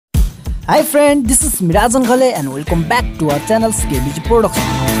Hi friend, this is Mirajan Khale and welcome back to our channel Kbgproduction.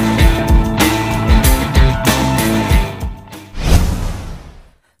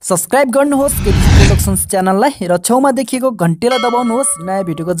 Subscribe गर्नुहोस् KBG productions च्यानललाई र छेउमा देखिएको घण्टीलाई दबाउनुहोस् नयाँ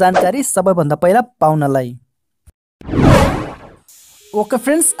भिडियोको जानकारी सबैभन्दा पहिला पाउनलाई। ओके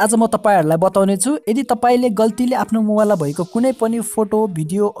फ्रेन्ड्स, आज म तपाईहरुलाई बताउने छु यदि तपाईले गल्तीले आफ्नो मोबाइलमा भएको कुनै पनि फोटो,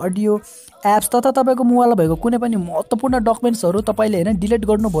 भिडियो, अडियो, एप्स तथा तपाईको मोबाइलमा भएको कुनै पनि महत्त्वपूर्ण डकुमेन्ट्सहरु तपाईले डिलिट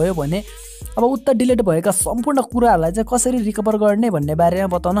गर्नुभयो भने अब उक्त डिलिट भएका सम्पूर्ण कुराहरुलाई चाहिँ कसरी रिकभर गर्ने भन्ने बारेमा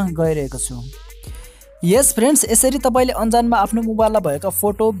बताउन गइरहेको छु। यस फ्रेन्ड्स, यसरी तपाईले अनजानमा आफ्नो मोबाइलमा भएका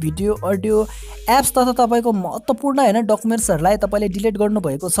फोटो, भिडियो, अडियो, एप्स तथा तपाईको महत्त्वपूर्ण डकुमेन्ट्सहरुलाई तपाईले डिलिट गर्नु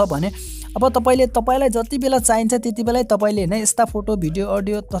भएको छ भने अब तपाईलाई जति बेला चाहिन्छ त्यति बेला तपाईले यस्ता फोटो, भिडियो,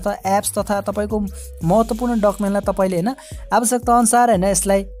 अडियो तथा एप्स तथा तपाईको महत्त्वपूर्ण डकुमेन्टलाई तपाईले आवश्यकता अनुसार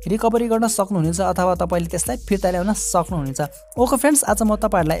यसलाई रिकभरी गर्न सक्नुहुनेछ अथवा तपाईले त्यसलाई फिर्ता ल्याउन सक्नुहुनेछ। ओके फ्रेन्ड्स, आज म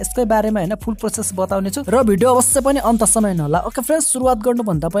तपाईहरुलाई यसकै बारेमा फुल प्रोसेस बताउने छु र भिडियो अवश्य पनि अन्तसम्म हेर्नुहोला। ओके फ्रेन्ड्स, सुरुवात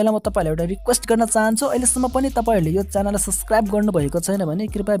गर्नुभन्दा पहिला म तपाईलाई एउटा रिक्वेस्ट गर्न चाहन्छु। अहिलेसम्म पनि तपाईहरुले यो च्यानललाई सब्स्क्राइब गर्नुभएको छैन भने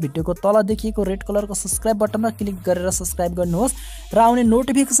कृपया भिडियोको तल देखिएको रेड कलरको सब्स्क्राइब बटनमा क्लिक गरेर सब्स्क्राइब गर्नुहोस् र आउने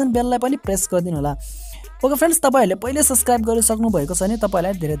नोटिफिकेसन बेललाई पनि प्रेस गरिदिनु होला। ओके फ्रेन्ड्स, तपाईहरुले पहिले सब्स्क्राइब गरिसक्नु भएको छ भने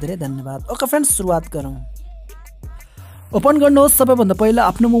तपाईलाई धेरै धेरै धन्यवाद। ओके फ्रेन्ड्स, सुरुवात गरौँ। ओपन गर्नुहोस् सबैभन्दा पहिला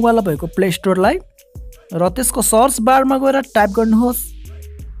आफ्नो मोबाइलमा भएको प्ले स्टोरलाई र त्यसको सर्च बारमा गएर टाइप गर्नुहोस्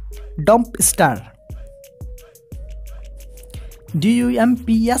dump star,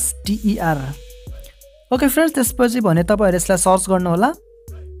 DUMPSTER। Okay friends, त्यसपछि भने तपाईहरु यसलाई सर्च गर्नु होला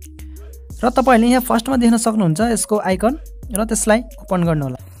र तपाईले यहाँ फर्स्टमा देख्न सक्नुहुन्छ यसको आइकन र त्यसलाई ओपन गर्नु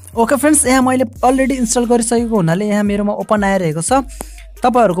होला। ओके फ्रेन्ड्स, यहाँ मैले अलरेडी इन्स्टल गरिसकेको हुनाले यहाँ मेरोमा ओपन आइरहेको छ।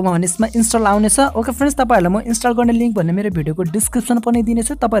 तपाईहरुकोमा भने यसमा इन्स्टल आउनेछ। ओके फ्रेन्ड्स, तपाईहरुलाई म इन्स्टल गर्ने लिंक भन्ने मेरो भिडियोको डिस्क्रिप्सन पनि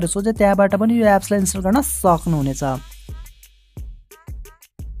दिनेछु। तपाईहरु सोचे त्यहाँबाट पनि यो एप्सलाई इन्स्टल गर्न सक्नुहुनेछ।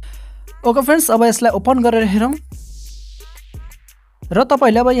 ओके फ्रेन्ड्स, अब यसलाई ओपन गरेर हेरौँ र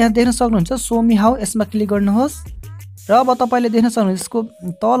तपाईले अब यहाँ देख्न सक्नुहुन्छ शो मी हाउ, यसमा क्लिक गर्नुहोस् र अब तपाईले देख्न सक्नुहुन्छ यसको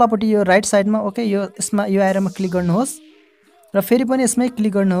तलपट्टि यो राइट साइडमा ओके यो यसमा यो एरोमा क्लिक गर्नुहोस् र फेरि पनि यसमै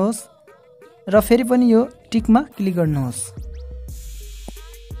क्लिक गर्नुहोस् र फेरि पनि यो टिकमा क्लिक गर्नुहोस्।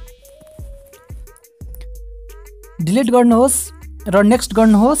 डिलिट गर्नुहोस् र नेक्स्ट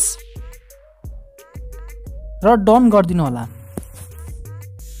गर्नुहोस् र डन गरिदिनु होला।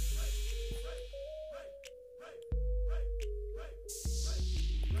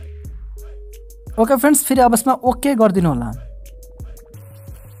 ओके फ्रेन्ड्स, फेरि अब यसमा ओके गरिदिनु होला।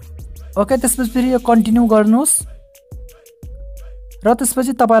 ओके, त्यसपछि फेरि यो कन्टिन्यू गर्नुहोस् र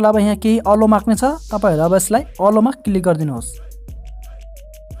त्यसपछि तपाईलाई अब यहाँ केही अलो माग्ने छ, तपाईहरु अब यसलाई अलोमा क्लिक गरिदिनुहोस्।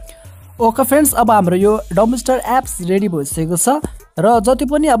 ओके फ्रेन्ड्स, अब हाम्रो यो डम्पस्टर एप्स रेडी भइसकेको छ र जति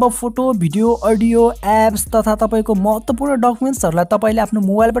पनि अब फोटो, भिडियो, अडियो, एप्स तथा तपाईको महत्त्वपूर्ण डकुमेन्ट्सहरुलाई तपाईले आफ्नो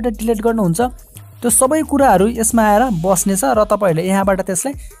मोबाइलबाट डिलिट गर्नुहुन्छ त्यो सबै कुराहरु यसमा आएर बस्नेछ र तपाईले यहाँबाट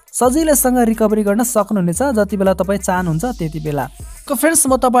त्यसलाई सजिलैसँग रिकभरी गर्न सक्नुहुनेछ जति बेला तपाई चाहनुहुन्छ त्यति बेला। को फ्रेन्ड्स,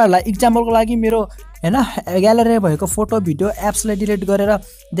 म तपाईहरुलाई एक्जाम्पलको लागि मेरो ग्यालरीमा भएको फोटो, भिडियो, एप्सलाई डिलिट गरेर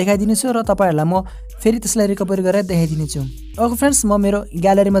देखाइदिनेछु र तपाईहरुलाई म फेरि त्यसलाई रिकभरी गरेर देखाइदिनेछु। ओके फ्रेन्ड्स, म मेरो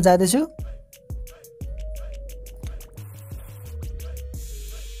ग्यालरीमा जाँदै छु।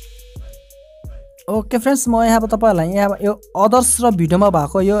 ओके फ्रेन्ड्स, म यहाँ तपाईहरुलाई यहाँ यो अदर्स र भिडियोमा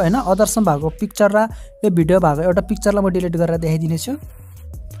भएको यो अदर्समा भएको पिक्चर र यो भिडियो भएको एउटा पिक्चरलाई म डिलिट गरेर देखाइदिनेछु।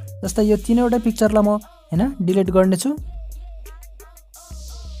 जस्तै यो तीनवटा पिक्चरलाई म डिलिट गर्नेछु।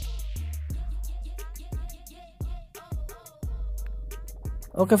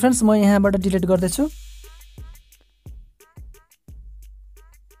 ओके फ्रेन्ड्स, म यहाँबाट डिलिट गर्दैछु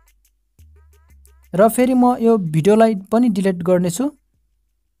र फेरि म यो भिडियोलाई पनि डिलिट गर्नेछु।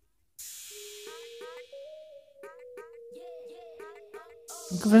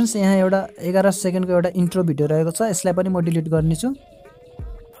 फ्रेन्ड्स, यहाँ एउटा 11 सेकेन्डको एउटा इन्ट्रो भिडियो रहेको छ, यसलाई पनि म डिलिट गर्नेछु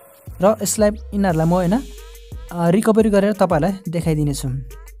र यसलाई यिनीहरुलाई म रिकभरी गरेर तपाईलाई देखाइदिनेछु।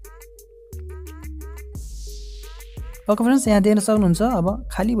 ओके फ्रेन्ड्स, यहाँ देख्न सक्नुहुन्छ अब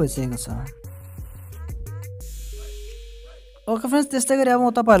खाली भइसकेको छ। ओके फ्रेन्ड्स, त्यस्तै गरी अब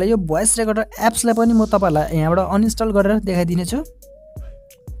म तपाईलाई यो भोइस रेकर्डर एप्सलाई पनि म तपाईलाई यहाँबाट अनइन्स्टल गरेर देखाइदिनेछु।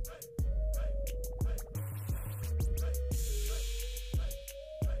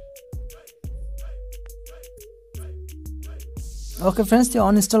 ओके फ्रेन्ड्स, त्यो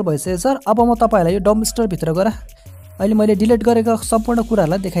अनइन्स्टल भइसकेको छ। अब म तपाईलाई यो डम्पस्टर भित्र गएर अहिले मैले डिलिट गरेका सम्पूर्ण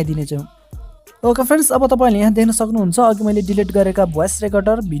कुराहरुलाई देखाइदिनेछु। ओके फ्रेन्ड्स, अब तपाईले यहाँ देख्न सक्नुहुन्छ अघि मैले डिलिट गरेका भोइस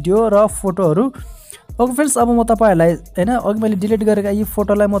रेकर्डर, भिडियो र फोटोहरु। ओके फ्रेन्ड्स, अब म तपाईहरुलाई अघि मैले डिलिट गरेका यी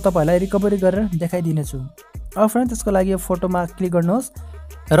फोटोलाई म तपाईहरुलाई रिकभरी गरेर देखाइदिनेछु। अब फ्रेन्ड्स, त्यसको लागि यो फोटोमा क्लिक गर्नुहोस्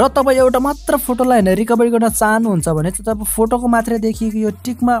र तपाईँ एउटा मात्र फोटोलाई हैन रिकभरी गर्न चाहनुहुन्छ भने चाहिँ तपाईँ फोटोको मात्रै देखिएको यो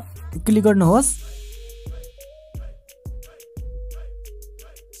टिकमा क्लिक गर्नुहोस्।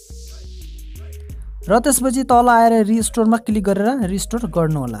 र त्यसपछि तल आएर रिस्टोरमा क्लिक गरेर रिस्टोर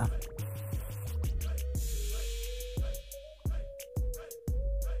गर्नु होला।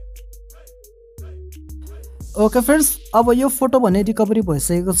 ओके फ्रेन्ड्स, अब यो फोटो भने रिकभरी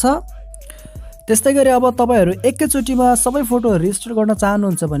भइसकेको छ। त्यस्तै गरी अब तपाईहरु एकैचोटीमा सबै फोटोहरु रिस्टोर गर्न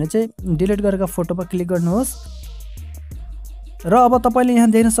चाहनुहुन्छ भने चाहिँ डिलिट गरेका फोटोमा क्लिक गर्नुहोस्। र अब तपाईले यहाँ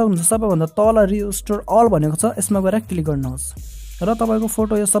देख्न सक्नुहुन्छ सबैभन्दा तल रिस्टोर अल भनेको छ, यसमा गएर क्लिक गर्नुहोस् र तपाईको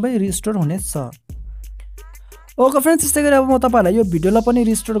फोटो यो सबै रिस्टोर हुनेछ। ओके फ्रेन्ड्स, त्यस्तै गरी अब म तपाईलाई यो भिडियोलाई पनि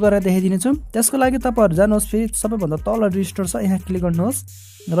रिस्टोर गरेर देखाइदिनेछु। त्यसको लागि तपाईहरु जानुहोस्, फेरि सबैभन्दा तल रिस्टोर छ यहाँ क्लिक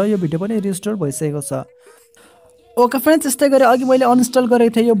गर्नुहोस् र यो भिडियो पनि रिस्टोर भइसकेको छ। ओके फ्रेन्ड्स, त्यस्तै गरी अघि मैले अनइन्स्टल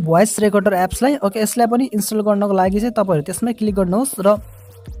गरेको थिएँ यो भोइस रेकर्डर एप्सलाई। ओके, यसलाई पनि इन्स्टल गर्नको लागि चाहिँ तपाईहरु त्यसमै क्लिक गर्नुहोस् र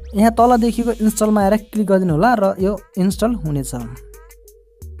यहाँ तल देखिएको इन्स्टलमा आएर क्लिक गरिदिनु होला र यो इन्स्टल हुनेछ।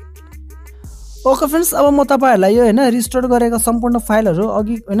 ओके फ्रेन्ड्स, अब म तपाईहरुलाई यो हैन रिस्टोर गरेको सम्पूर्ण फाइलहरु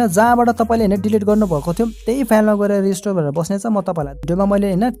अघि हैन जहाँबाट तपाईले हैन डिलिट गर्नु भएको थियो त्यही फाइलमा गएर रिस्टोर भएर बस्नेछ। म तपाईलाई भिडियोमा मैले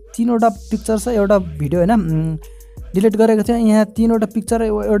हैन 3वटा पिक्चर छ, एउटा भिडियो हैन डिलिट गरेको थियो, यहाँ 3वटा पिक्चर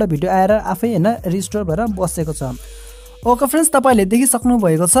एउटा भिडियो आएर आफै हैन रिस्टोर भएर बसेको छ। ओके फ्रेन्ड्स, तपाईले देखिसक्नु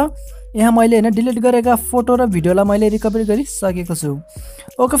भएको छ यहाँ मैले हैन डिलिट गरेका फोटो र भिडियोलाई मैले रिकभरी गरिसकेको छु।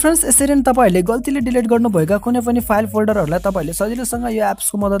 ओके फ्रेन्ड्स, यसरी नै तपाईहरुले गल्तीले डिलिट गर्नुभएका कुनै पनि फाइल फोल्डरहरुलाई तपाईले सजिलोसँग यो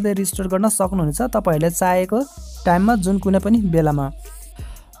एप्सको मद्दतले रिस्टोर गर्न सक्नुहुनेछ तपाईहरुले चाहेको टाइममा जुन कुनै पनि बेलामा।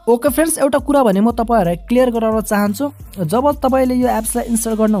 ओके फ्रेन्ड्स, एउटा कुरा भने म तपाईहरुलाई क्लियर गराउन चाहन्छु, जब तपाईले यो एप्सलाई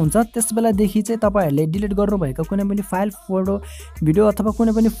इन्स्टल गर्नुहुन्छ त्यसबेलादेखि चाहिँ तपाईहरुले डिलिट गर्नुभएको कुनै पनि फाइल फोटो भिडियो अथवा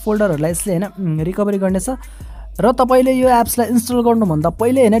कुनै पनि फोल्डरहरुलाई यसले हैन रिकभरी गर्नेछ र तपाईले यो एप्सलाई इन्स्टल गर्नुभन्दा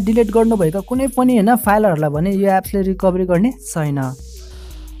पहिले हैन डिलिट गर्नुभएको कुनै पनि हैन फाइलहरुलाई भने यो एप्सले रिकभरी गर्ने छैन।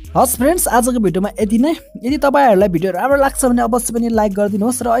 हस् फ्रेन्ड्स, आजको भिडियोमा यति नै। यदि तपाईहरुलाई भिडियो राम्रो लाग्छ भने अवश्य पनि लाइक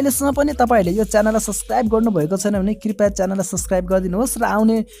गरिदिनुहोस् र अहिलेसम्म पनि तपाईहरुले यो च्यानललाई सब्स्क्राइब गर्नुभएको छैन भने कृपया च्यानललाई सब्स्क्राइब गरिदिनुहोस् र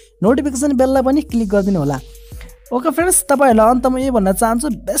आउने नोटिफिकेसन बेललाई पनि क्लिक गरिदिनु होला। ओके फ्रेन्ड्स, तपाईहरुलाई अन्तमा यही भन्न चाहन्छु,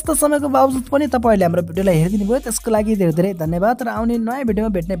 व्यस्त समयको बावजुद पनि तपाईहरुले हाम्रो भिडियोलाई हेरिदिनु भयो, त्यसको लागि धेरै धेरै धन्यवाद र आउने नयाँ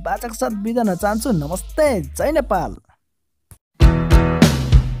भिडियोमा भेट्ने बाचाको साथ बिदा हुन चाहन्छु। नमस्ते, जय नेपाल।